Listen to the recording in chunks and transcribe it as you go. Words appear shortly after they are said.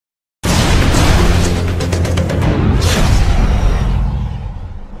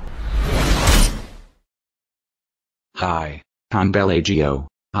Hi, I'm Bellagio.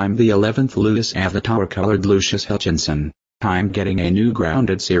 I'm the 11th Luis Avatar-colored Lucius Hutchinson. I'm getting a new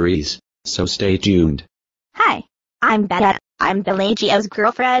Grounded series, so stay tuned. Hi, I'm Bella. I'm Bellagio's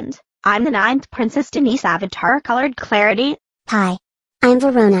girlfriend. I'm the 9th Princess Denise Avatar-colored Clarity. Hi, I'm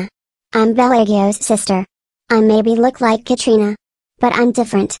Verona. I'm Bellagio's sister. I maybe look like Katrina, but I'm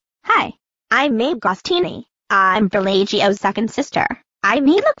different. Hi, I'm Mabe Gostini. I'm Bellagio's second sister. I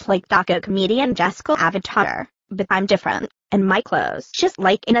may look like doco comedian Jessica Avatar, but I'm different, and my clothes just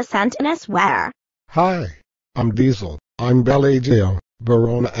like innocent and I swear. Hi, I'm Diesel. I'm Bellagio,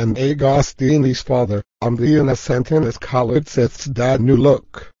 Verona and Agostini's father. I'm the innocent and his colored Sith's dad new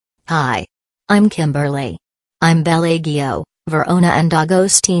look. Hi, I'm Kimberly. I'm Bellagio, Verona and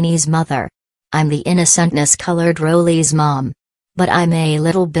Agostini's mother. I'm the innocentness colored Rolly's mom. But I'm a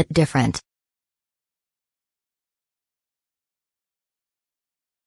little bit different.